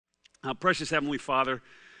Precious Heavenly Father,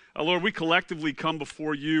 Lord, we collectively come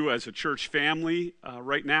before you as a church family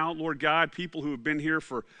right now. Lord God, people who have been here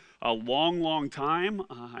for a long, long time,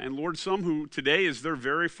 and Lord, some who today is their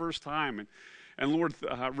very first time. And Lord,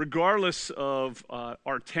 regardless of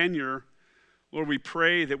our tenure, Lord, we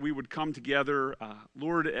pray that we would come together,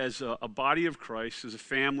 Lord, as a body of Christ, as a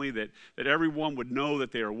family, that everyone would know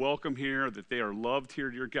that they are welcome here, that they are loved here,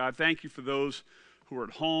 dear God. Thank you for those who are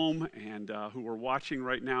at home and who are watching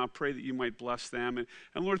right now. I pray that you might bless them.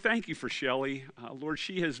 And Lord, thank you for Shelley. Lord,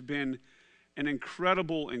 she has been an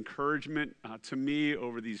incredible encouragement to me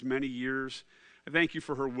over these many years. I thank you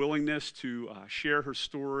for her willingness to share her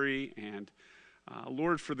story. And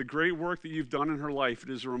Lord, for the great work that you've done in her life. It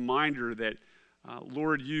is a reminder that,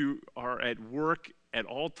 Lord, you are at work at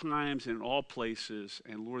all times and in all places,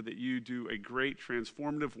 and Lord, that you do a great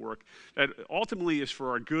transformative work that ultimately is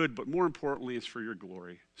for our good, but more importantly is for your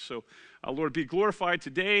glory. So, Lord, be glorified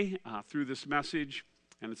today through this message,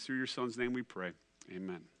 and it's through your Son's name we pray.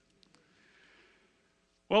 Amen.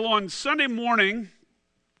 Well, on Sunday morning,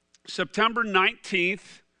 September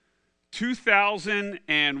 19th,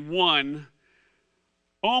 2001,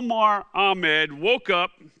 Omar Ahmed woke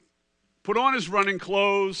up, put on his running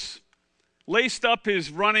clothes, laced up his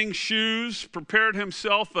running shoes, prepared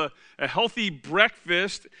himself a healthy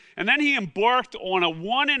breakfast, and then he embarked on a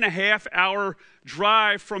 1.5-hour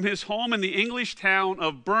drive from his home in the English town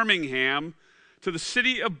of Birmingham to the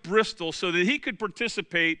city of Bristol so that he could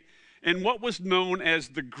participate in what was known as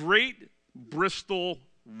the Great Bristol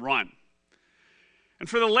Run. And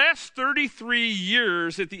for the last 33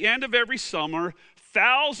 years, at the end of every summer,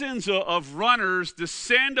 thousands of runners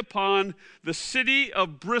descend upon the city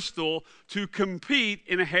of Bristol to compete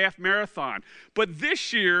in a half marathon. But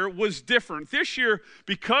this year was different. This year,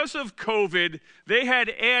 because of COVID, they had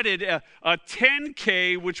added a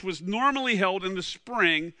 10K, which was normally held in the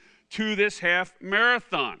spring, to this half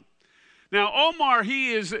marathon. Now, Omar,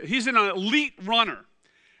 he's an elite runner.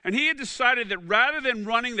 And he had decided that rather than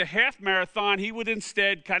running the half marathon, he would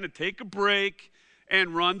instead kind of take a break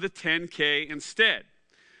and run the 10K instead.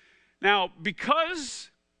 Now, because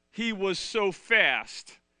he was so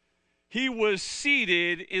fast, he was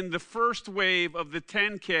seated in the first wave of the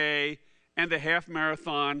 10K and the half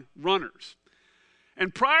marathon runners.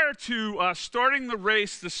 And prior to starting the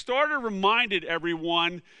race, the starter reminded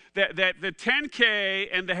everyone that the 10K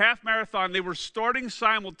and the half marathon, they were starting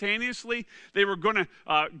simultaneously. They were going to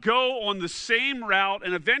go on the same route,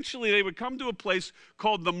 and eventually they would come to a place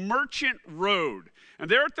called the Merchant Road. And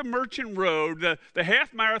there at the Merchant Road, the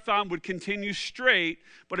half marathon would continue straight,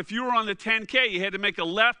 but if you were on the 10K, you had to make a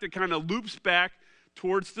left that kind of loops back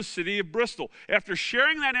towards the city of Bristol. After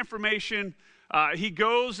sharing that information, he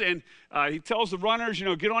goes and he tells the runners,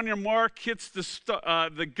 get on your mark, hits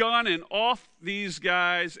the gun, and off these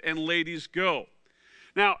guys and ladies go.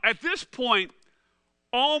 Now, at this point,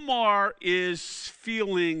 Omar is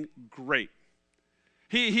feeling great.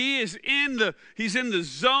 He's in the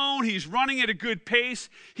zone. He's running at a good pace.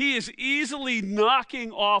 He is easily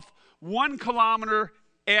knocking off 1 kilometer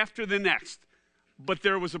after the next. But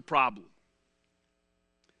there was a problem.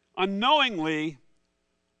 Unknowingly,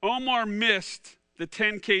 Omar missed the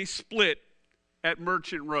 10K split at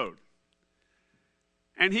Merchant Road.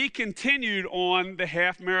 And he continued on the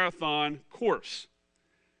half marathon course.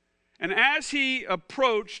 And as he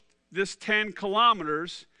approached this 10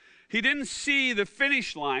 kilometers, he didn't see the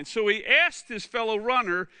finish line. So he asked his fellow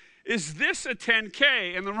runner, "Is this a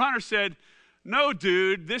 10K?" And the runner said, "No,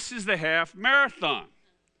 dude, this is the half marathon."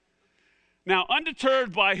 Now,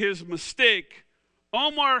 undeterred by his mistake,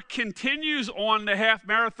 Omar continues on the half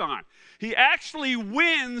marathon. He actually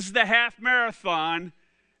wins the half marathon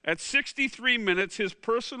at 63 minutes, his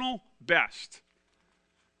personal best.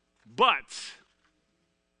 But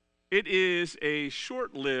it is a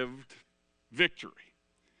short-lived victory.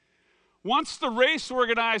 Once the race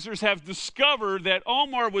organizers have discovered that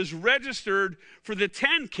Omar was registered for the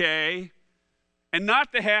 10K and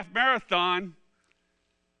not the half marathon,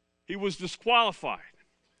 he was disqualified.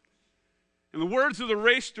 In the words of the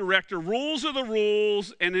race director, rules are the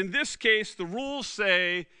rules, and in this case, the rules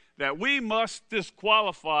say that we must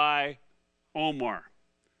disqualify Omar.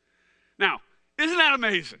 Now, isn't that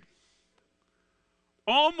amazing?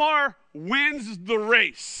 Omar wins the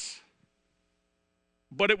race,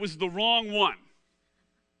 but it was the wrong one.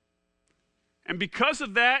 And because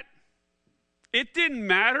of that, it didn't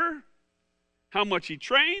matter how much he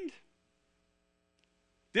trained,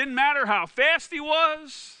 didn't matter how fast he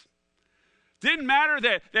was, didn't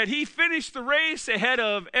matter that he finished the race ahead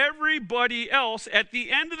of everybody else. At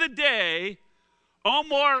the end of the day,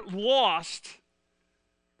 Omar lost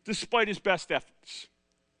despite his best efforts.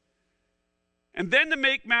 And then to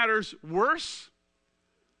make matters worse,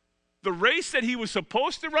 the race that he was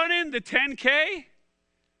supposed to run in, the 10K,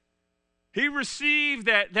 he received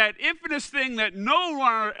that infamous thing that no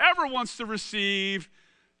runner ever wants to receive,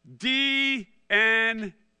 DNF.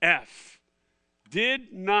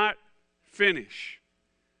 Did not finish.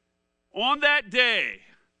 On that day,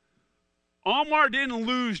 Omar didn't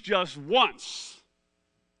lose just once.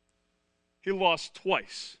 He lost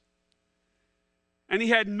twice. And he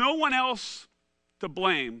had no one else to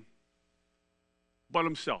blame but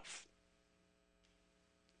himself.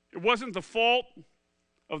 It wasn't the fault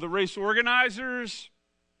of the race organizers.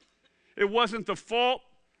 It wasn't the fault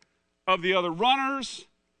of the other runners.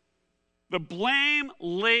 The blame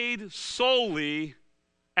laid solely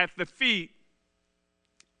at the feet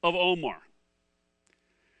of Omar.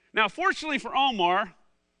 Now, fortunately for Omar,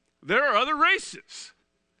 there are other races,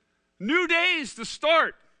 new days to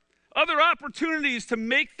start, other opportunities to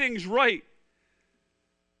make things right.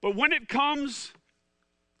 But when it comes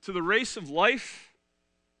to the race of life,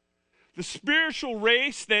 the spiritual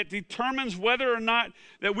race that determines whether or not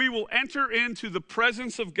that we will enter into the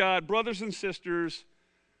presence of God, brothers and sisters,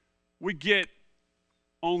 we get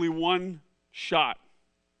only one shot.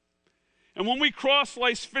 And when we cross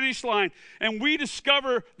life's finish line and we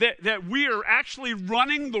discover that we are actually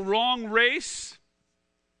running the wrong race,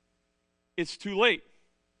 it's too late.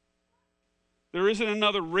 There isn't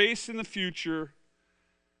another race in the future,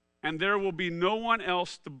 and there will be no one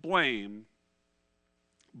else to blame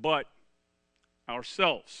but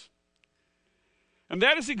ourselves. And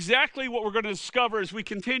that is exactly what we're going to discover as we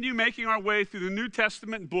continue making our way through the New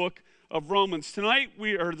Testament book of Romans.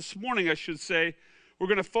 This morning, I should say, we're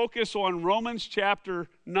going to focus on Romans chapter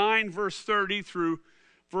 9, verse 30 through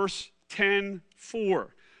verse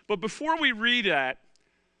 10:4. But before we read that,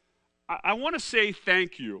 I want to say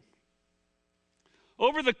thank you.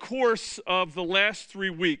 Over the course of the last 3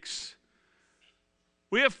 weeks,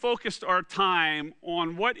 we have focused our time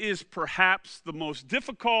on what is perhaps the most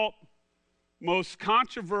difficult, most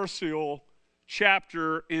controversial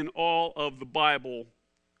chapter in all of the Bible,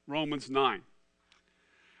 Romans 9.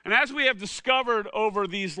 And as we have discovered over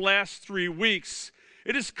these last 3 weeks,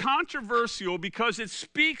 it is controversial because it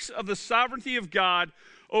speaks of the sovereignty of God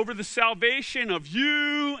over the salvation of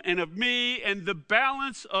you and of me and the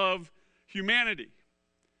balance of humanity.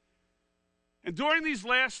 And during these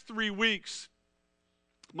last 3 weeks,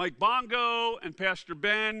 Mike Bongo and Pastor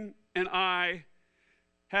Ben and I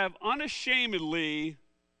have unashamedly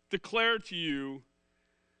declared to you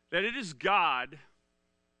that it is God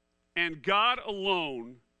and God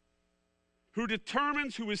alone who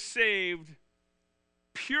determines who is saved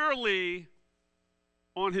purely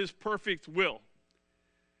on his perfect will.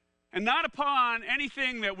 And not upon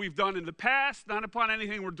anything that we've done in the past, not upon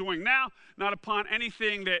anything we're doing now, not upon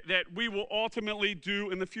anything that we will ultimately do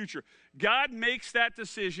in the future. God makes that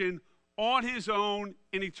decision on his own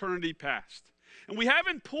in eternity past. And we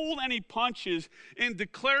haven't pulled any punches in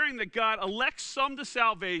declaring that God elects some to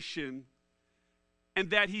salvation and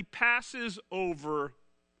that he passes over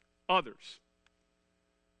others.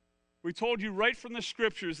 We told you right from the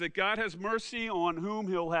scriptures that God has mercy on whom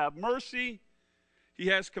he'll have mercy. He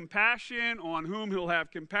has compassion on whom he'll have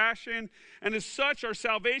compassion. And as such, our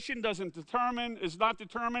salvation is not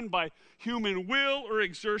determined by human will or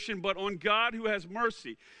exertion, but on God who has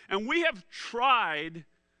mercy. And we have tried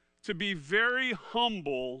to be very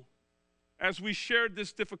humble as we shared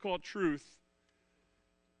this difficult truth.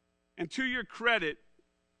 And to your credit,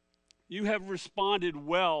 you have responded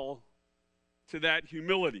well to that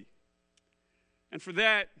humility. And for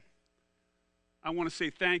that, I want to say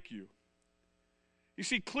thank you. You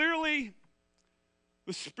see, clearly,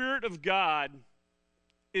 the Spirit of God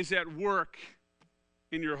is at work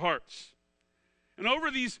in your hearts. And over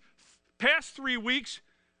these past 3 weeks,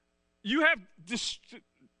 you have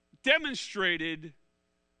demonstrated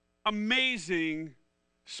amazing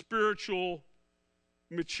spiritual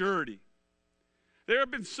maturity. There have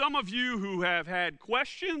been some of you who have had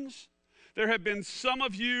questions. There have been some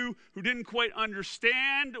of you who didn't quite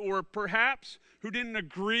understand or perhaps who didn't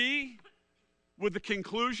agree with the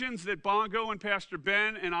conclusions that Bongo and Pastor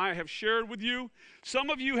Ben and I have shared with you. Some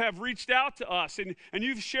of you have reached out to us and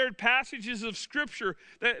you've shared passages of Scripture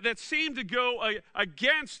that seem to go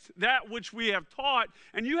against that which we have taught,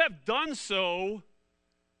 and you have done so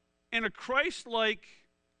in a Christ-like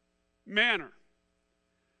manner.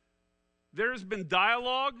 There has been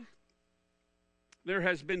dialogue. There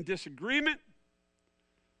has been disagreement.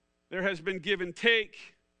 There has been give and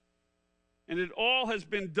take. And it all has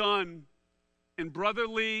been done in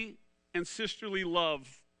brotherly and sisterly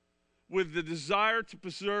love with the desire to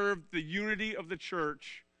preserve the unity of the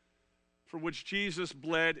church for which Jesus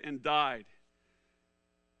bled and died.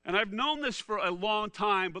 And I've known this for a long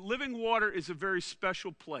time, but Living Water is a very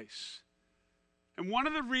special place. And one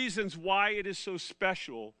of the reasons why it is so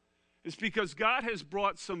special is because God has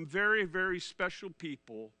brought some very, very special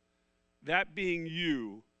people, that being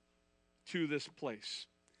you, to this place.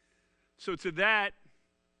 So to that,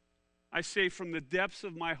 I say from the depths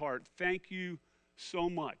of my heart, thank you so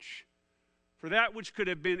much. For that which could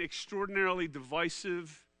have been extraordinarily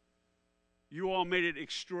divisive, you all made it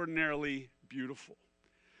extraordinarily beautiful.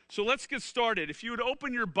 So let's get started. If you would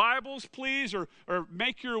open your Bibles, please, or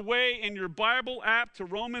make your way in your Bible app to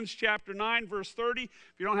Romans chapter 9, verse 30. If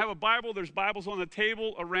you don't have a Bible, there's Bibles on the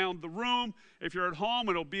table around the room. If you're at home,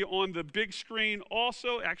 it'll be on the big screen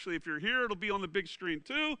also. Actually, if you're here, it'll be on the big screen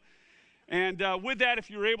too. And with that, if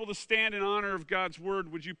you're able to stand in honor of God's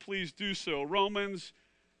word, would you please do so? Romans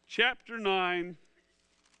chapter 9,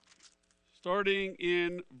 starting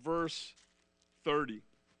in verse 30.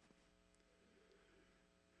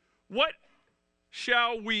 What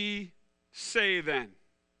shall we say then?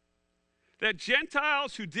 That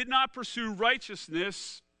Gentiles who did not pursue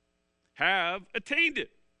righteousness have attained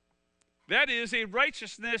it. That is, a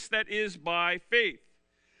righteousness that is by faith.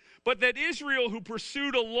 But that Israel, who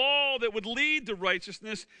pursued a law that would lead to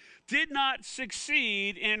righteousness, did not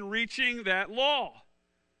succeed in reaching that law.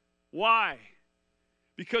 Why?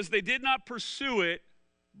 Because they did not pursue it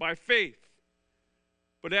by faith,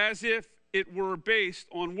 but as if it were based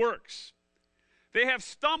on works. They have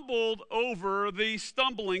stumbled over the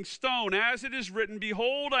stumbling stone, as it is written,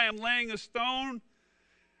 behold, I am laying in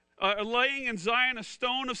Zion a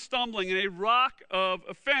stone of stumbling and a rock of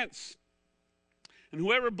offense. And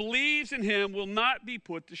whoever believes in him will not be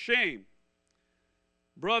put to shame.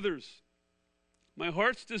 Brothers, my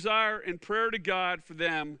heart's desire and prayer to God for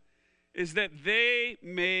them is that they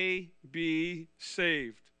may be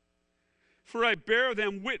saved. For I bear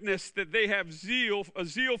them witness that they have a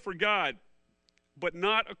zeal for God, but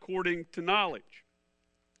not according to knowledge.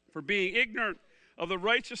 For being ignorant of the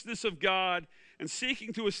righteousness of God and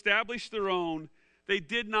seeking to establish their own, they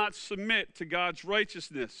did not submit to God's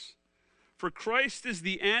righteousness. For Christ is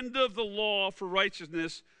the end of the law for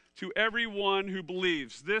righteousness to everyone who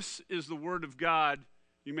believes. This is the word of God.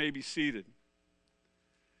 You may be seated.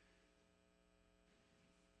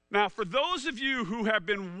 Now, for those of you who have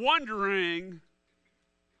been wondering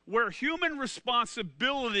where human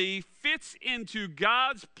responsibility fits into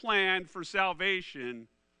God's plan for salvation,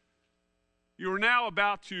 you are now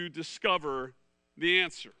about to discover the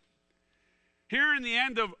answer. Here in the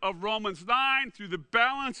end of Romans 9, through the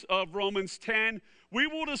balance of Romans 10, we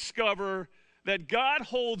will discover that God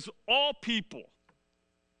holds all people,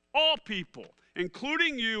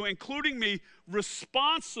 including you, including me,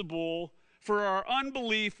 responsible for our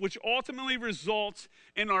unbelief, which ultimately results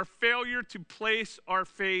in our failure to place our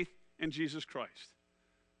faith in Jesus Christ.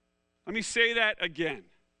 Let me say that again.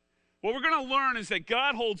 What we're going to learn is that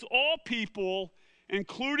God holds all people,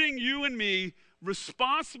 including you and me,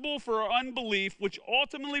 responsible for our unbelief, which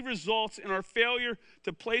ultimately results in our failure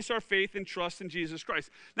to place our faith and trust in Jesus Christ.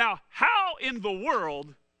 Now, how in the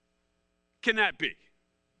world can that be?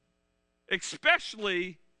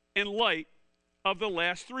 Especially in light of the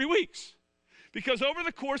last 3 weeks. Because over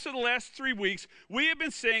the course of the last 3 weeks, we have been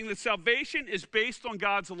saying that salvation is based on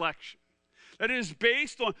God's election. That it is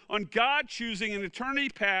based on God choosing in eternity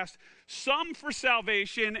past some for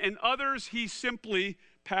salvation and others he simply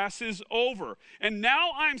passes over. And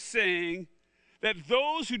now I'm saying that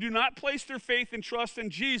those who do not place their faith and trust in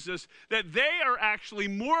Jesus, that they are actually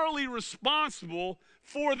morally responsible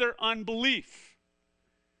for their unbelief.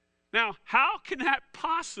 Now, how can that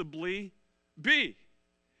possibly be?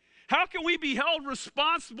 How can we be held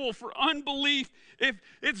responsible for unbelief if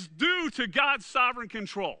it's due to God's sovereign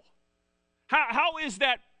control? How is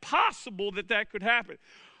that possible that that could happen?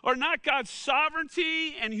 Are not God's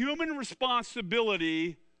sovereignty and human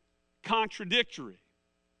responsibility contradictory?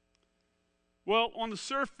 Well, on the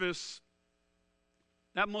surface,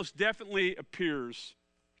 that most definitely appears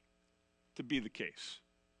to be the case.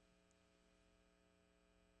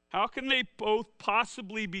 How can they both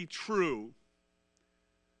possibly be true,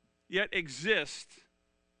 yet exist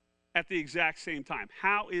at the exact same time?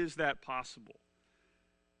 How is that possible?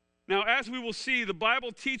 Now, as we will see, the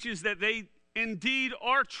Bible teaches that they indeed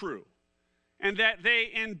are true and that they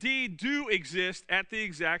indeed do exist at the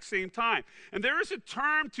exact same time. And there is a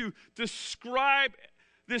term to describe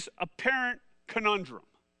this apparent conundrum.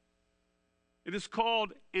 It is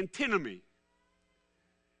called antinomy.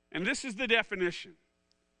 And this is the definition: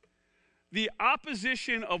 the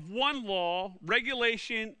opposition of one law,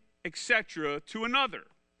 regulation, etc., to another.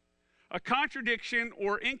 a contradiction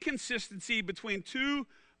or inconsistency between two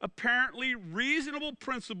apparently reasonable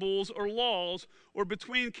principles or laws, or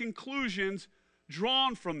between conclusions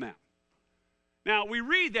drawn from them. Now, we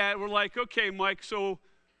read that, we're like, okay, Mike, so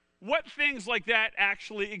what things like that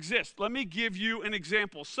actually exist? Let me give you an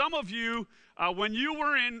example. Some of you, when you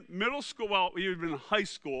were in middle school, well, you've been in high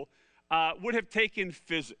school, would have taken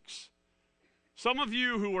physics. Some of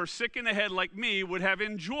you who are sick in the head like me would have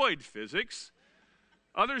enjoyed physics.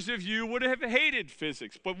 Others of you would have hated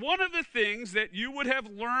physics. But one of the things that you would have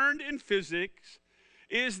learned in physics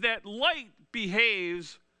is that light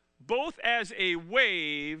behaves both as a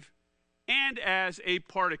wave and as a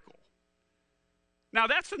particle. Now,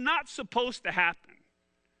 that's not supposed to happen.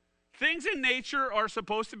 Things in nature are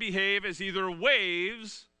supposed to behave as either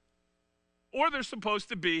waves or they're supposed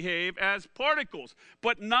to behave as particles,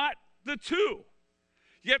 but not the two.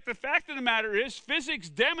 Yet the fact of the matter is, physics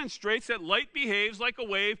demonstrates that light behaves like a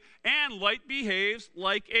wave and light behaves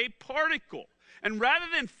like a particle. And rather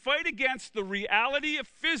than fight against the reality of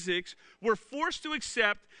physics, we're forced to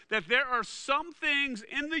accept that there are some things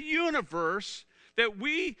in the universe that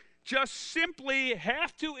we just simply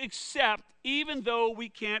have to accept, even though we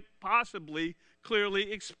can't possibly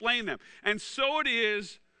clearly explain them. And so it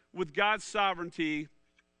is with God's sovereignty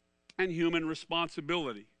and human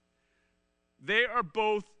responsibility. They are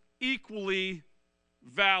both equally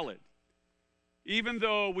valid, even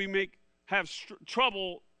though we have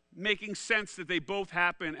trouble making sense that they both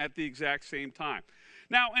happen at the exact same time.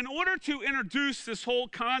 Now, in order to introduce this whole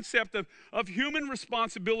concept of human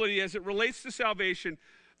responsibility as it relates to salvation,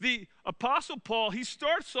 the Apostle Paul, he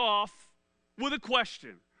starts off with a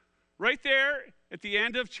question. Right there at the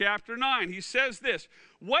end of chapter 9, he says this,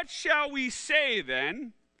 "What shall we say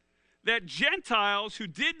then? That Gentiles who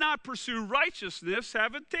did not pursue righteousness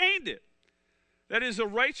have attained it. That is a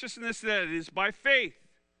righteousness that is by faith.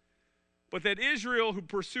 But that Israel, who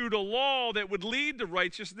pursued a law that would lead to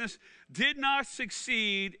righteousness, did not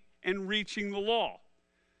succeed in reaching the law."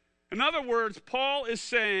 In other words, Paul is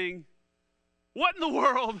saying, what in the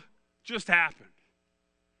world just happened?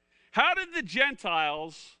 How did the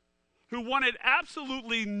Gentiles, who wanted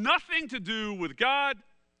absolutely nothing to do with God,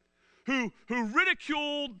 who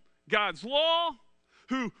ridiculed God's law,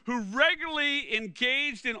 who regularly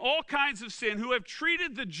engaged in all kinds of sin, who have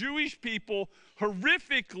treated the Jewish people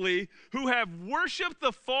horrifically, who have worshiped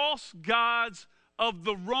the false gods of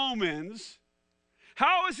the Romans,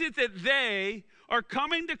 how is it that they are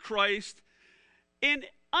coming to Christ in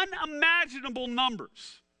unimaginable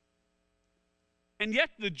numbers? And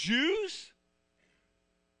yet the Jews,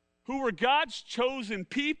 who were God's chosen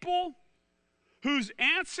people, whose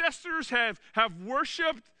ancestors have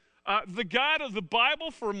worshiped the God of the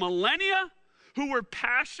Bible for millennia, who were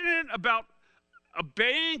passionate about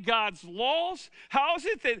obeying God's laws, how is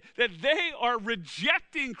it that they are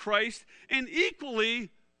rejecting Christ in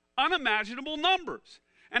equally unimaginable numbers?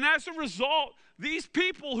 And as a result, these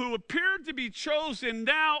people who appeared to be chosen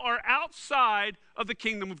now are outside of the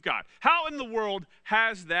kingdom of God. How in the world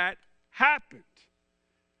has that happened?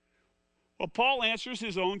 Well, Paul answers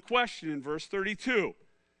his own question in verse 32.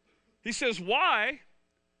 He says, why?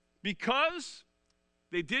 Because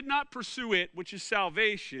they did not pursue it, which is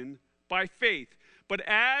salvation, by faith, but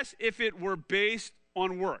as if it were based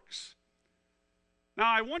on works.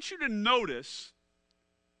 Now, I want you to notice,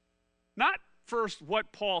 not first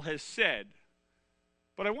what Paul has said,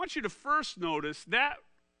 but I want you to first notice that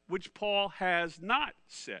which Paul has not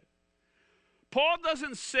said. Paul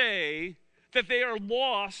doesn't say that they are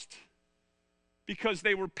lost because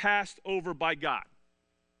they were passed over by God.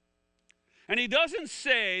 And he doesn't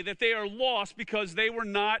say that they are lost because they were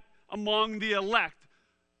not among the elect,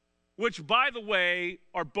 which, by the way,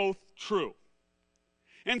 are both true.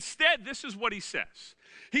 Instead, this is what he says.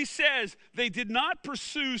 He says they did not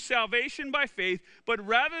pursue salvation by faith, but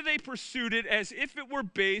rather they pursued it as if it were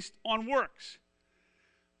based on works.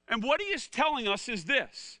 And what he is telling us is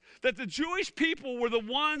this, that the Jewish people were the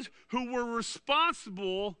ones who were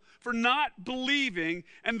responsible for not believing,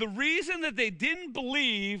 and the reason that they didn't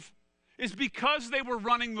believe is because they were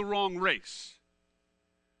running the wrong race.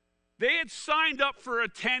 They had signed up for a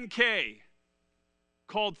 10K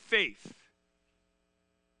called faith,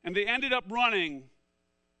 and they ended up running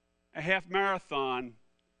a half marathon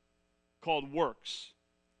called works.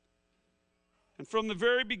 And from the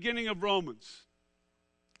very beginning of Romans,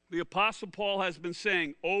 the Apostle Paul has been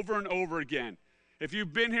saying over and over again, if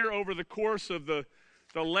you've been here over the course of the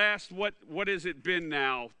last, what has it been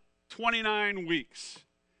now, 29 weeks.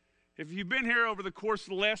 If you've been here over the course of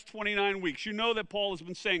the last 29 weeks, you know that Paul has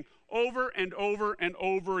been saying over and over and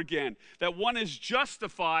over again that one is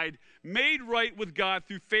justified made right with God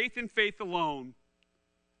through faith and faith alone,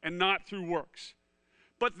 and not through works.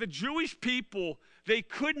 But the Jewish people, they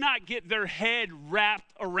could not get their head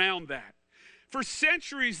wrapped around that. For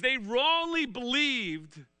centuries, they wrongly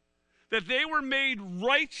believed that they were made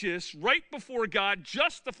righteous right before God,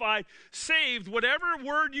 justified, saved, whatever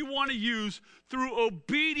word you want to use, through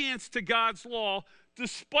obedience to God's law,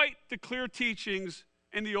 despite the clear teachings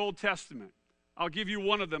in the Old Testament. I'll give you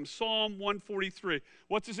one of them, Psalm 143.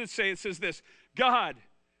 What does it say? It says this: God,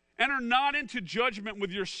 enter not into judgment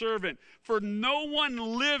with your servant, for no one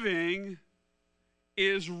living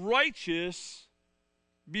is righteous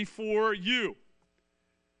before you.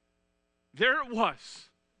 There it was,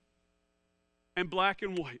 in black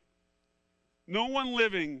and white. No one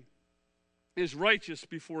living is righteous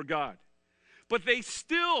before God. But they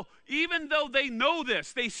still, even though they know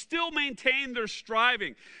this, they still maintain their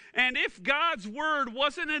striving. And if God's word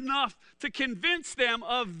wasn't enough to convince them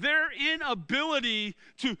of their inability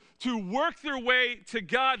to work their way to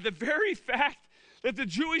God, the very fact that the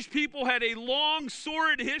Jewish people had a long,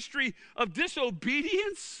 sordid history of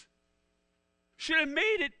disobedience should have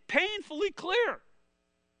made it painfully clear.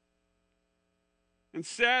 And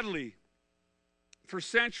sadly, for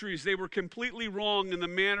centuries, they were completely wrong in the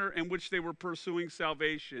manner in which they were pursuing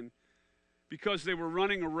salvation, because they were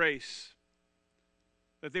running a race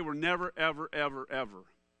that they were never, ever, ever, ever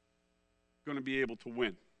going to be able to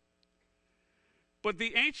win. But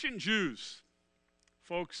the ancient Jews,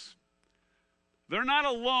 folks, they're not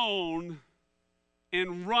alone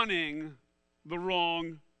in running the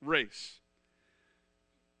wrong race.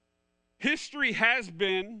 History has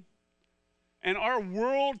been, and our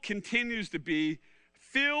world continues to be,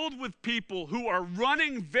 filled with people who are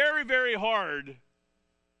running very, very hard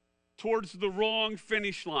towards the wrong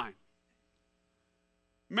finish line.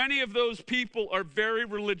 Many of those people are very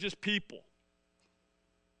religious people.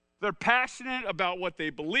 They're passionate about what they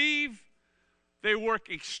believe. They work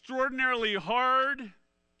extraordinarily hard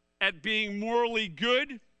at being morally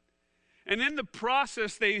good. And in the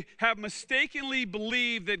process, they have mistakenly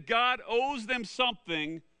believed that God owes them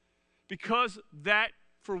something because that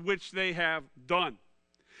for which they have done.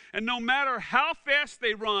 And no matter how fast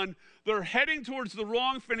they run, they're heading towards the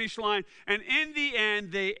wrong finish line, and in the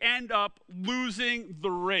end, they end up losing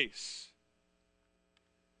the race.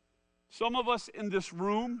 Some of us in this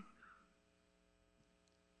room,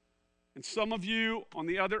 and some of you on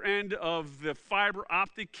the other end of the fiber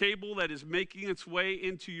optic cable that is making its way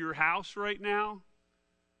into your house right now,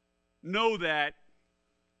 know that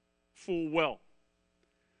full well.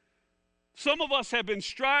 Some of us have been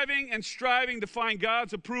striving and striving to find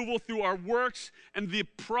God's approval through our works, and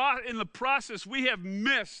in the process, we have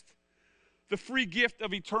missed the free gift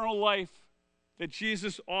of eternal life that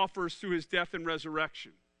Jesus offers through his death and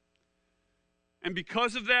resurrection. And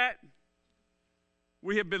because of that,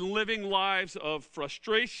 we have been living lives of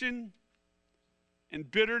frustration and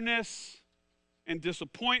bitterness and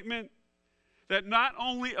disappointment that not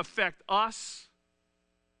only affect us,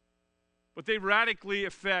 but they radically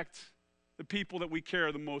affect the people that we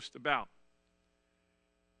care the most about.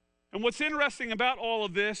 And what's interesting about all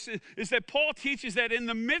of this is that Paul teaches that in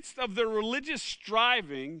the midst of their religious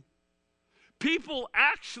striving, people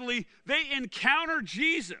actually, they encounter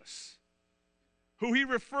Jesus, who he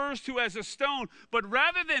refers to as a stone. But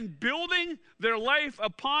rather than building their life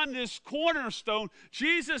upon this cornerstone,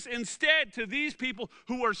 Jesus instead, to these people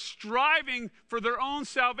who are striving for their own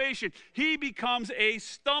salvation, he becomes a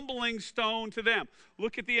stumbling stone to them.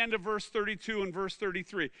 Look at the end of verse 32 and verse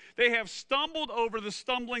 33. They have stumbled over the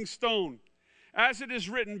stumbling stone. As it is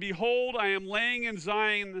written, behold, I am laying in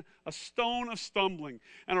Zion a stone of stumbling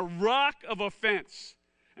and a rock of offense,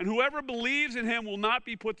 and whoever believes in him will not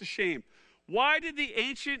be put to shame. Why did the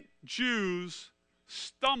ancient Jews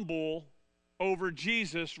stumble over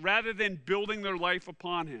Jesus rather than building their life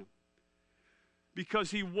upon him?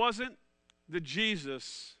 Because he wasn't the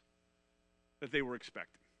Jesus that they were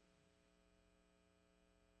expecting.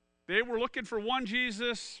 They were looking for one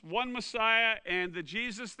Jesus, one Messiah, and the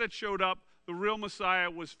Jesus that showed up, the real Messiah,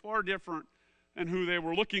 was far different than who they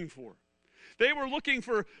were looking for. They were looking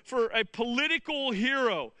for a political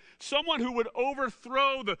hero, someone who would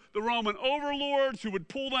overthrow the Roman overlords, who would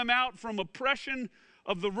pull them out from oppression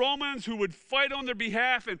of the Romans, who would fight on their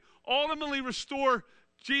behalf and ultimately restore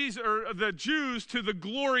Jesus, or the Jews, to the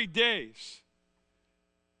glory days.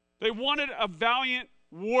 They wanted a valiant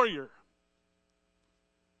warrior.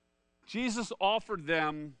 Jesus offered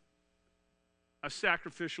them a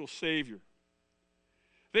sacrificial Savior.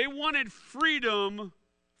 They wanted freedom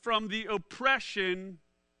from the oppression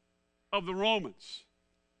of the Romans.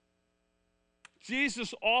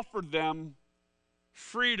 Jesus offered them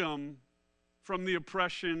freedom from the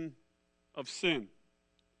oppression of sin.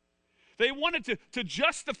 They wanted to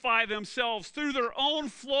justify themselves through their own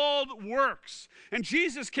flawed works. And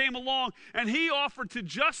Jesus came along and he offered to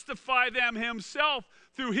justify them himself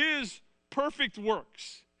through his perfect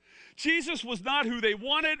works. Jesus was not who they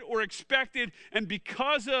wanted or expected, and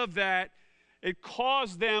because of that, it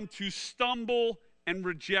caused them to stumble and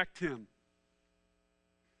reject him.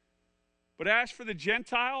 But as for the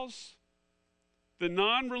Gentiles, the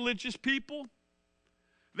non-religious people,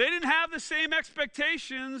 they didn't have the same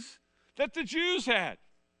expectations that the Jews had.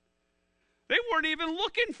 They weren't even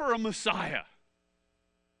looking for a Messiah.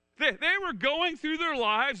 They were going through their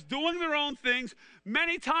lives, doing their own things,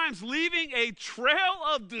 many times leaving a trail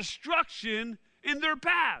of destruction in their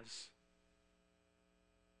paths.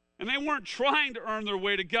 And they weren't trying to earn their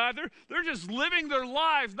way to God. They're just living their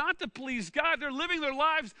lives not to please God. They're living their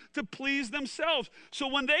lives to please themselves. So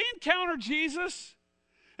when they encounter Jesus,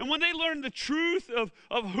 and when they learned the truth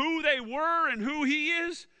of who they were and who he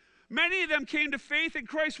is, many of them came to faith in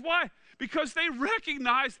Christ. Why? Because they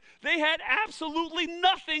recognized they had absolutely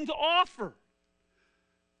nothing to offer.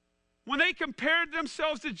 When they compared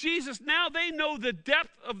themselves to Jesus, now they know the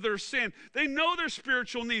depth of their sin. They know their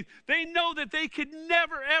spiritual need. They know that they could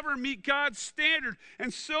never, ever meet God's standard.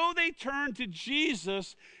 And so they turned to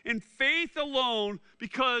Jesus in faith alone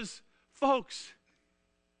because, folks,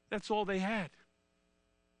 that's all they had.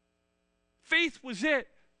 Faith was it.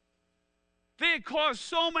 They had caused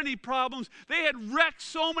so many problems. They had wrecked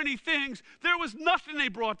so many things. There was nothing they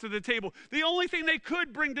brought to the table. The only thing they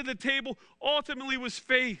could bring to the table ultimately was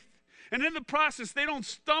faith. And in the process, they don't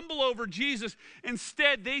stumble over Jesus.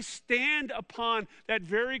 Instead, they stand upon that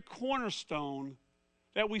very cornerstone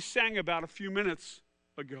that we sang about a few minutes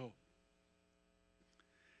ago.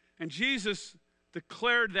 And Jesus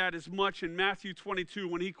declared that as much in Matthew 22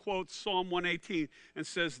 when he quotes Psalm 118 and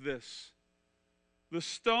says this: "The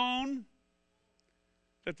stone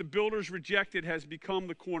that the builders rejected has become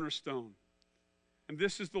the cornerstone. And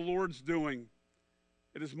this is the Lord's doing.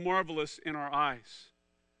 It is marvelous in our eyes."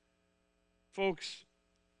 Folks,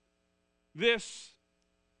 this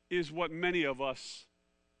is what many of us,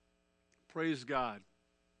 praise God,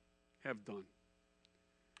 have done.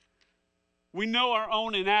 We know our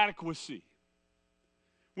own inadequacy.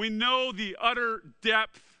 We know the utter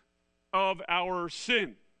depth of our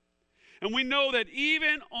sin. And we know that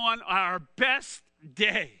even on our best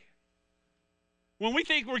day, when we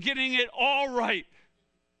think we're getting it all right,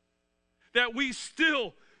 that we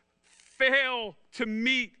still fail to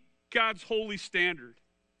meet God's holy standard.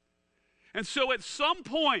 And so at some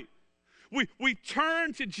point, we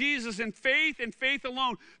turn to Jesus in faith and faith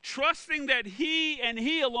alone, trusting that he and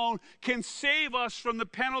he alone can save us from the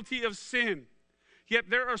penalty of sin. Yet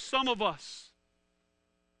there are some of us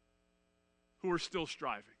who are still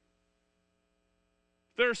striving.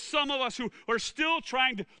 There are some of us who are still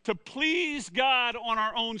trying to please God on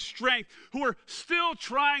our own strength, who are still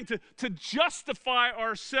trying to justify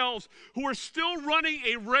ourselves, who are still running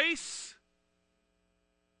a race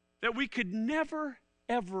that we could never,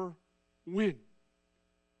 ever win.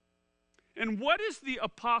 And what is the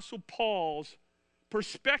Apostle Paul's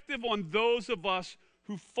perspective on those of us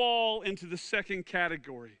who fall into the second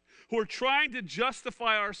category, who are trying to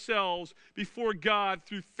justify ourselves before God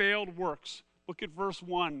through failed works? Look at verse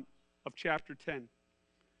 1 of chapter 10.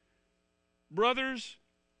 "Brothers,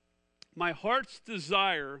 my heart's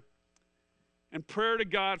desire and prayer to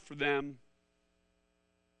God for them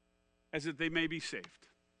is that they may be saved."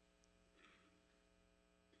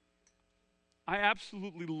 I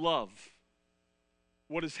absolutely love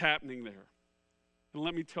what is happening there. And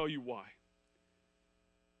let me tell you why.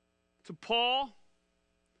 To Paul,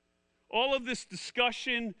 all of this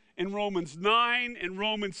discussion in Romans 9 and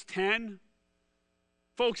Romans 10,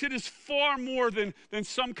 folks, it is far more than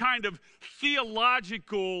some kind of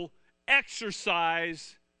theological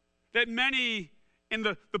exercise that many in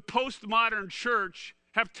the postmodern church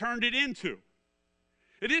have turned it into.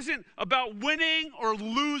 It isn't about winning or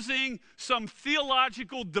losing some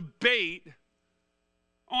theological debate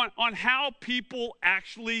on how people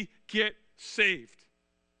actually get saved.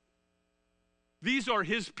 These are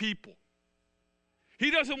his people. He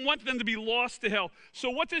doesn't want them to be lost to hell. So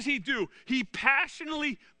what does he do? He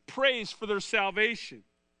passionately prays for their salvation.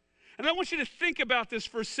 And I want you to think about this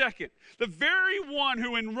for a second. The very one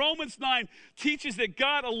who in Romans 9 teaches that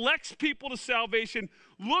God elects people to salvation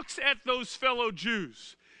looks at those fellow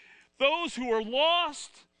Jews, those who are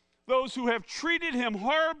lost, those who have treated him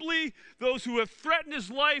horribly, those who have threatened his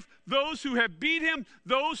life, those who have beat him,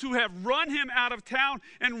 those who have run him out of town.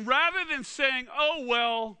 And rather than saying, "Oh,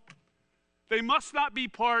 well, they must not be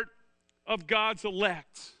part of God's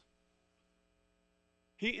elect,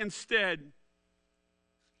 he instead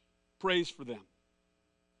prays for them.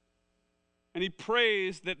 And he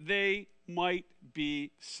prays that they might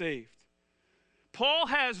be saved. Paul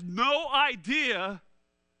has no idea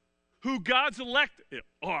who God's elect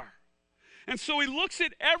are. And so he looks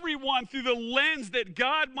at everyone through the lens that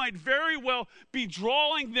God might very well be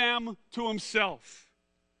drawing them to himself.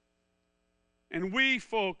 And we,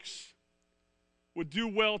 folks, would do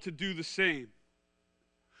well to do the same.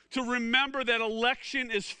 To remember that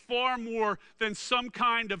election is far more than some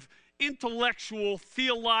kind of intellectual,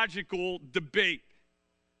 theological debate.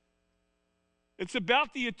 It's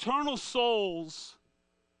about the eternal souls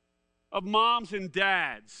of moms and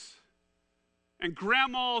dads, and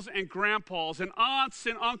grandmas and grandpas, and aunts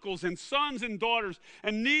and uncles, and sons and daughters,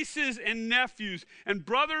 and nieces and nephews, and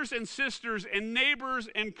brothers and sisters, and neighbors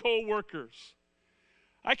and co-workers.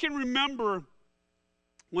 I can remember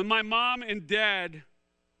when my mom and dad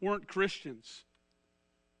weren't Christians.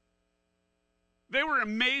 They were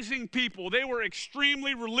amazing people. They were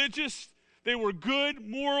extremely religious. They were good,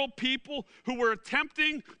 moral people who were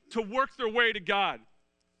attempting to work their way to God.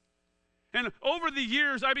 And over the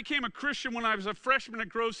years, I became a Christian when I was a freshman at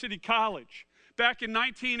Grove City College back in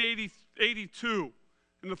 1982,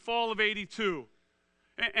 in the fall of 82.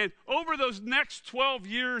 And over those next 12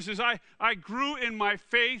 years, as I grew in my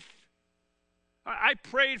faith, I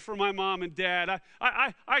prayed for my mom and dad.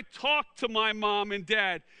 I talked to my mom and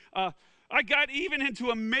dad. I got even into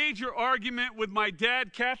a major argument with my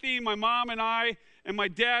dad. Kathy, my mom, and my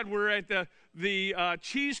dad were at the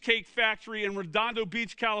Cheesecake Factory in Redondo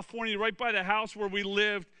Beach, California, right by the house where we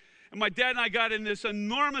lived. And my dad and I got in this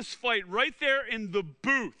enormous fight right there in the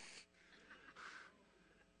booth.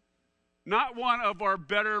 Not one of our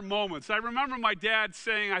better moments. I remember my dad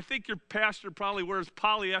saying, "I think your pastor probably wears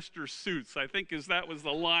polyester suits." I think that was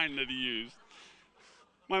the line that he used.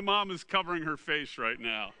 My mom is covering her face right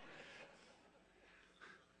now.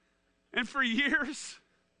 And for years,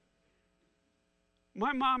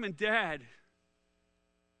 my mom and dad,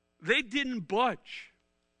 they didn't budge.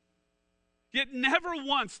 Yet never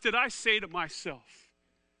once did I say to myself,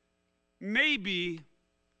 maybe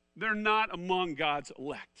they're not among God's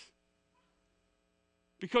elect.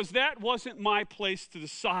 Because that wasn't my place to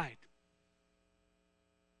decide.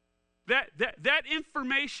 That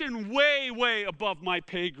information way above my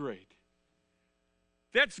pay grade.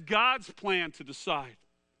 That's God's plan to decide.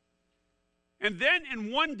 And then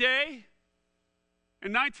in one day,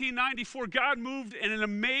 in 1994, God moved in an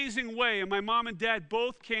amazing way, and my mom and dad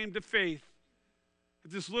both came to faith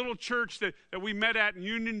at this little church that we met at in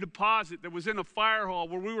Union Deposit that was in a fire hall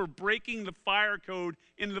where we were breaking the fire code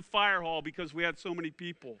in the fire hall because we had so many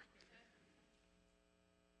people.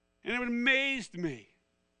 And it amazed me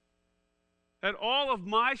that all of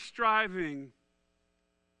my striving,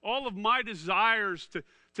 all of my desires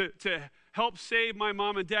to help save my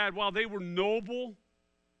mom and dad, while they were noble,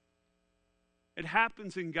 it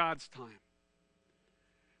happens in God's time.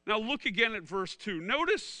 Now look again at verse 2.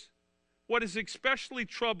 Notice what is especially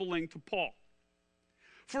troubling to Paul.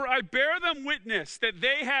 For I bear them witness that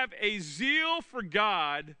they have a zeal for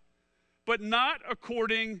God, but not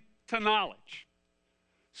according to knowledge.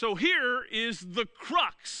 So here is the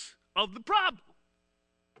crux of the problem.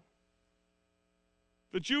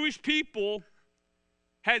 The Jewish people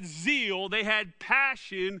had zeal, they had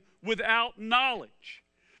passion without knowledge.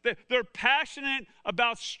 They're passionate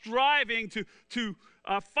about striving to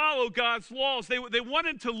follow God's laws. They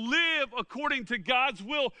wanted to live according to God's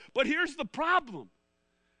will. But here's the problem.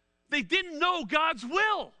 They didn't know God's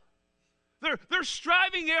will. They're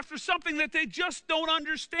striving after something that they just don't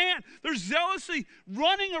understand. They're zealously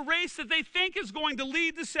running a race that they think is going to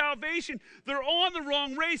lead to salvation. They're on the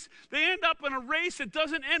wrong race. They end up in a race that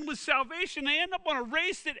doesn't end with salvation. They end up on a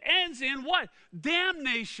race that ends in what?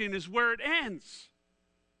 Damnation is where it ends.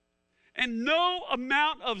 And no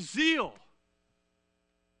amount of zeal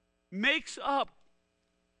makes up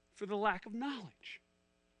for the lack of knowledge.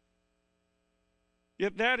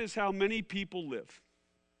 Yet that is how many people live.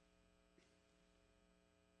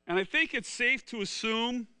 And I think it's safe to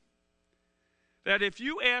assume that if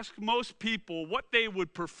you ask most people what they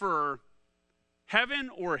would prefer, heaven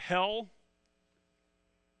or hell,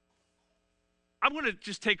 I'm going to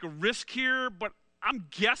just take a risk here, but I'm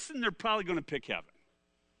guessing they're probably going to pick heaven.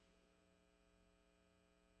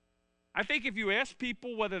 I think if you ask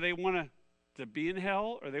people whether they want to be in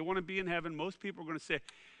hell or they want to be in heaven, most people are going to say,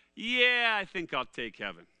 yeah, I think I'll take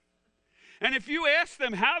heaven. And if you ask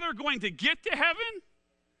them how they're going to get to heaven,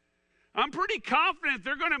 I'm pretty confident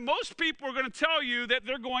most people are going to tell you that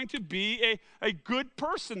they're going to be a good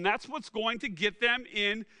person. That's what's going to get them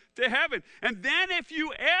into to heaven. And then if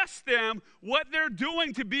you ask them what they're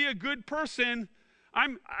doing to be a good person,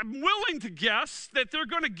 I'm willing to guess that they're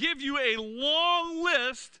going to give you a long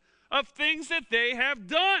list of things that they have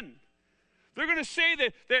done. They're going to say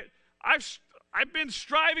that I've been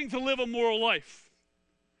striving to live a moral life.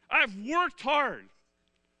 I've worked hard.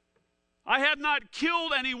 I have not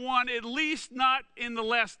killed anyone, at least not in the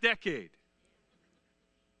last decade.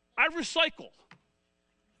 I recycle.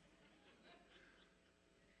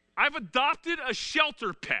 I've adopted a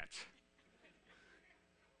shelter pet.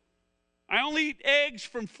 I only eat eggs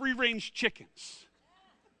from free-range chickens.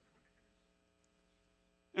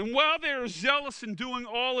 And while they are zealous in doing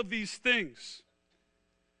all of these things,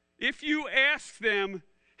 if you ask them,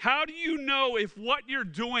 how do you know if what you're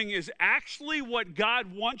doing is actually what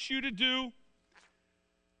God wants you to do?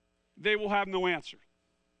 They will have no answer.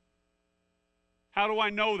 How do I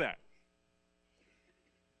know that?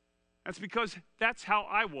 That's because that's how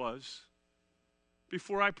I was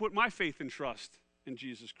before I put my faith and trust in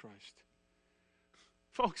Jesus Christ.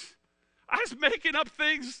 Folks, I was making up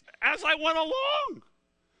things as I went along.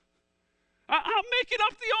 I'm making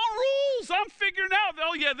up the own rules. I'm figuring out,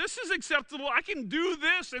 oh yeah, this is acceptable. I can do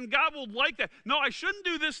this and God will like that. No, I shouldn't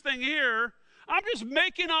do this thing here. I'm just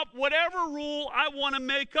making up whatever rule I want to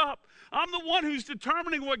make up. I'm the one who's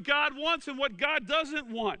determining what God wants and what God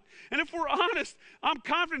doesn't want. And if we're honest, I'm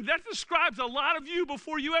confident that describes a lot of you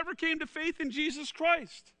before you ever came to faith in Jesus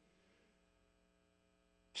Christ.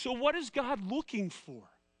 So what is God looking for?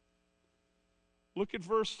 Look at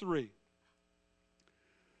verse 3.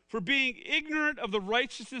 For being ignorant of the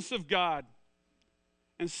righteousness of God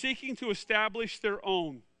and seeking to establish their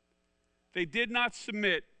own, they did not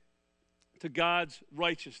submit to God's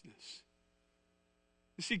righteousness.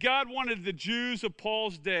 You see, God wanted the Jews of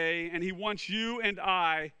Paul's day, and he wants you and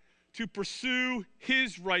I to pursue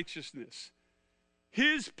his righteousness,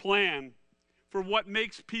 his plan for what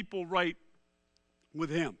makes people right with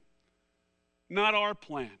him, not our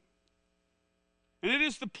plan. And it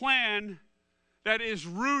is the plan that is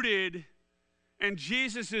rooted in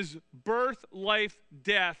Jesus' birth, life,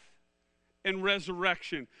 death, and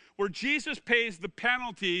resurrection, where Jesus pays the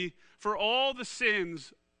penalty for all the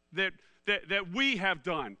sins that we have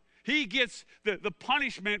done. He gets the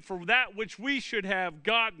punishment for that which we should have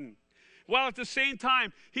gotten, while at the same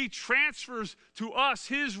time, he transfers to us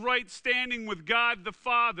his right standing with God the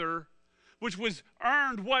Father, which was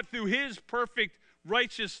earned, through his perfect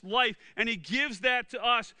righteous life, and he gives that to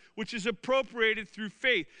us, which is appropriated through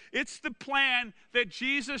faith. It's the plan that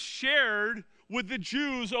Jesus shared with the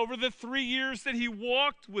Jews over the 3 years that he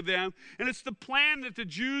walked with them, and it's the plan that the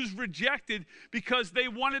Jews rejected because they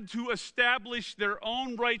wanted to establish their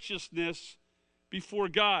own righteousness before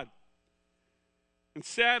God. And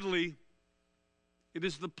sadly, it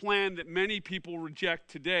is the plan that many people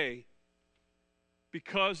reject today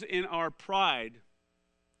because in our pride,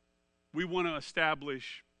 we want to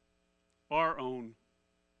establish our own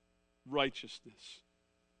righteousness.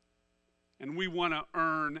 And we want to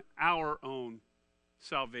earn our own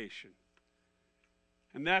salvation.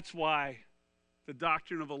 And that's why the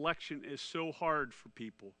doctrine of election is so hard for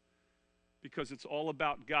people, because it's all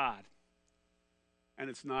about God and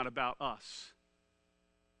it's not about us.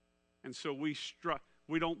 And so we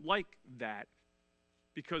don't like that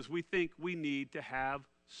because we think we need to have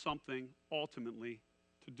something ultimately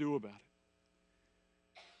to do about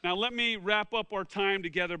it. Now let me wrap up our time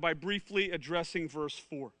together by briefly addressing verse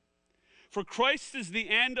 4. For Christ is the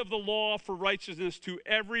end of the law for righteousness to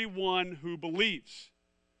everyone who believes.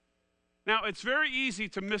 Now it's very easy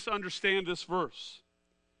to misunderstand this verse.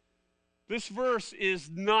 This verse is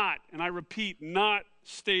not, and I repeat, not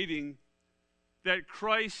stating that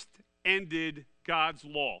Christ ended God's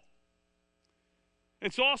law.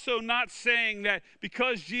 It's also not saying that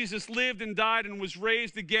because Jesus lived and died and was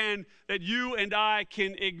raised again, that you and I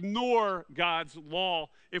can ignore God's law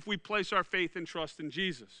if we place our faith and trust in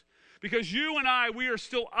Jesus. Because you and I, we are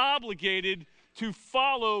still obligated to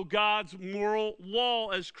follow God's moral law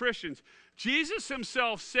as Christians. Jesus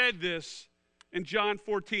himself said this in John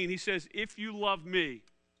 14. He says, if you love me,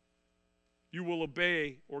 you will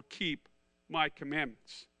obey or keep my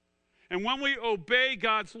commandments. And when we obey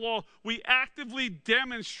God's law, we actively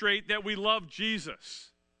demonstrate that we love Jesus.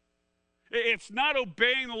 It's not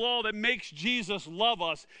obeying the law that makes Jesus love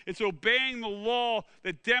us. It's obeying the law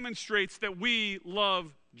that demonstrates that we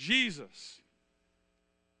love Jesus.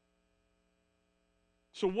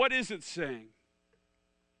 So what is it saying?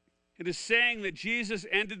 It is saying that Jesus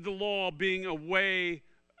ended the law being a way,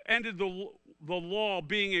 ended the law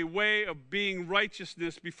being a way of being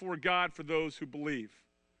righteousness before God for those who believe.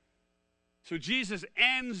 So Jesus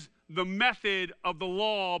ends the method of the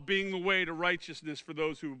law being the way to righteousness for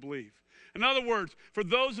those who believe. In other words, for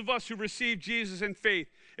those of us who receive Jesus in faith,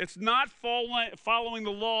 it's not following the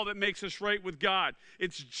law that makes us right with God.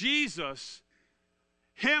 It's Jesus,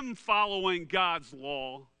 him following God's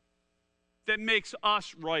law, that makes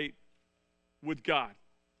us right with God.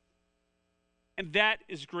 And that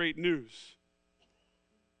is great news.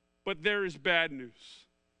 But there is bad news.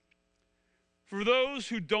 For those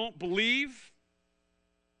who don't believe,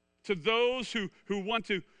 to those who want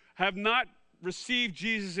to have not received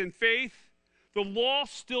Jesus in faith, the law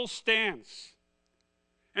still stands.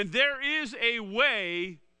 And there is a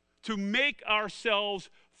way to make ourselves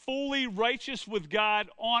fully righteous with God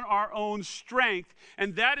on our own strength,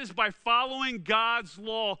 and that is by following God's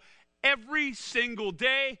law every single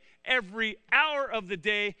day, every hour of the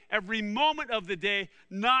day, every moment of the day,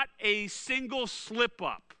 not a single slip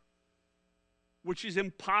up, which is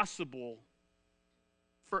impossible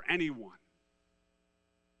for anyone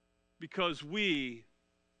because we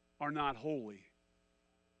are not holy,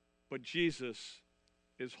 but Jesus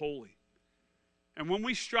is holy. And when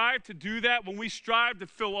we strive to do that, when we strive to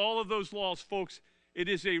fill all of those laws, folks, it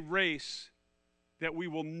is a race that we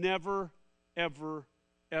will never, ever,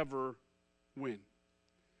 ever win.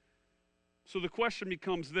 So the question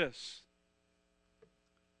becomes this: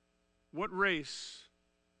 what race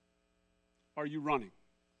are you running?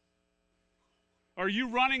 Are you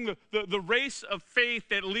running the race of faith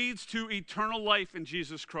that leads to eternal life in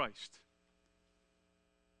Jesus Christ?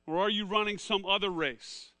 Or are you running some other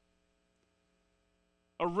race?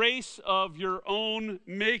 A race of your own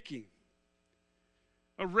making.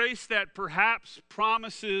 A race that perhaps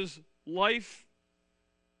promises life,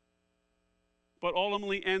 but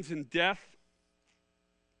ultimately ends in death.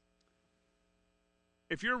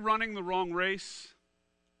 If you're running the wrong race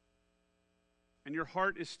and your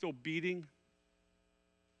heart is still beating,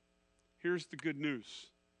 here's the good news.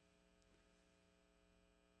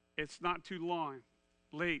 It's not too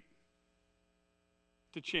late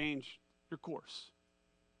to change your course,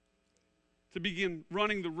 to begin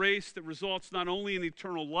running the race that results not only in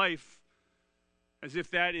eternal life, as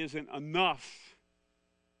if that isn't enough,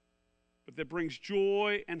 but that brings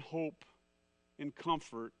joy and hope and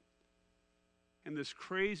comfort in this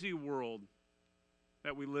crazy world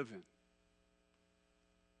that we live in.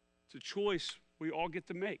 It's a choice we all get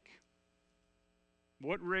to make.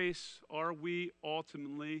 What race are we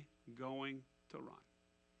ultimately going to run?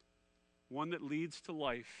 One that leads to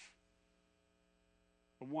life,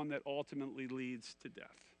 or one that ultimately leads to death?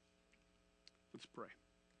 Let's pray.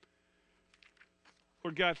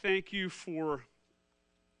 Lord God, thank you for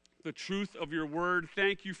the truth of your word.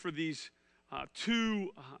 Thank you for these two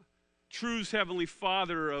truths, Heavenly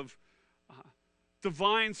Father, of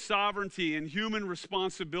divine sovereignty and human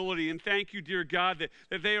responsibility. And thank you, dear God,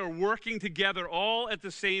 that they are working together all at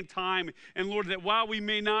the same time. And Lord, that while we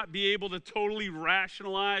may not be able to totally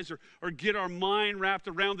rationalize or get our mind wrapped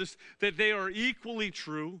around this, that they are equally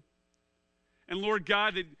true. And Lord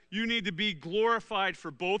God, that you need to be glorified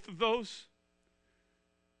for both of those.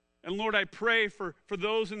 And Lord, I pray for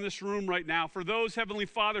those in this room right now, for those, Heavenly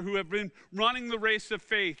Father, who have been running the race of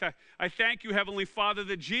faith. I thank you, Heavenly Father,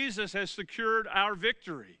 that Jesus has secured our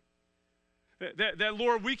victory. That,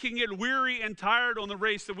 Lord, we can get weary and tired on the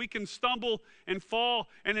race, that we can stumble and fall,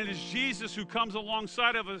 and it is Jesus who comes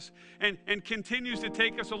alongside of us and continues to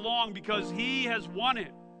take us along because he has won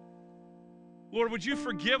it. Lord, would you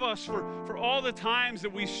forgive us for all the times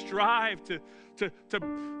that we strive to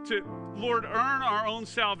Lord, earn our own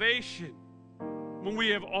salvation when we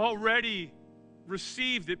have already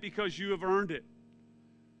received it because you have earned it.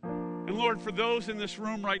 And Lord, for those in this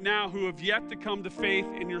room right now who have yet to come to faith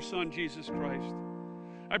in your Son, Jesus Christ,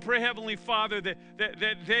 I pray, Heavenly Father,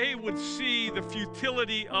 that they would see the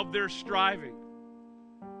futility of their striving.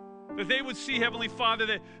 That they would see, Heavenly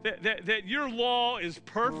Father, that your law is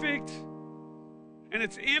perfect and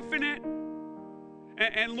it's infinite.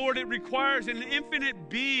 And Lord, it requires an infinite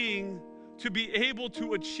being to be able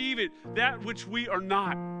to achieve it, that which we are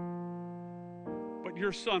not. But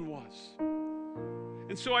your Son was.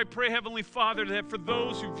 And so I pray, Heavenly Father, that for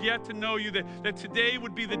those who've yet to know you, that today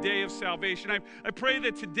would be the day of salvation. I pray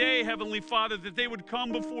that today, Heavenly Father, that they would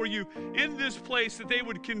come before you in this place, that they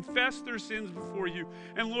would confess their sins before you.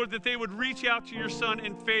 And Lord, that they would reach out to your Son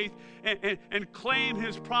in faith and claim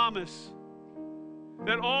his promise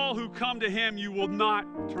that all who come to him, you will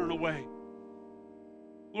not turn away.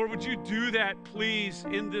 Lord, would you do that, please,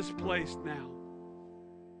 in this place now?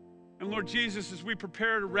 And Lord Jesus, as we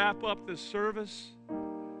prepare to wrap up this service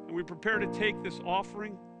and we prepare to take this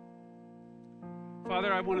offering,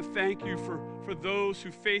 Father, I want to thank you for those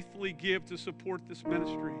who faithfully give to support this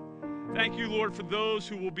ministry. Thank you, Lord, for those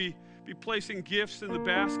who will be placing gifts in the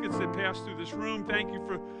baskets that pass through this room. Thank you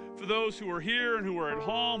for those who are here and who are at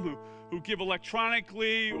home, who give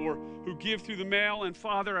electronically or who give through the mail. And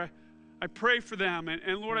Father, I pray for them. And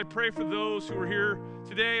Lord, I pray for those who are here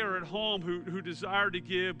today or at home who desire to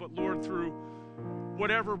give, but Lord, through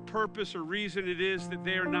whatever purpose or reason it is that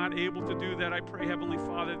they are not able to do that, I pray, Heavenly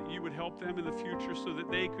Father, that you would help them in the future so that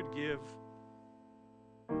they could give.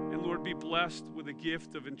 And Lord, be blessed with the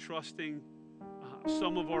gift of entrusting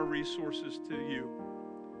some of our resources to you.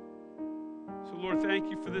 So Lord, thank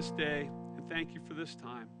you for this day and thank you for this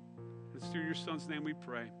time. It's through your Son's name we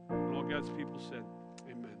pray. And all God's people said.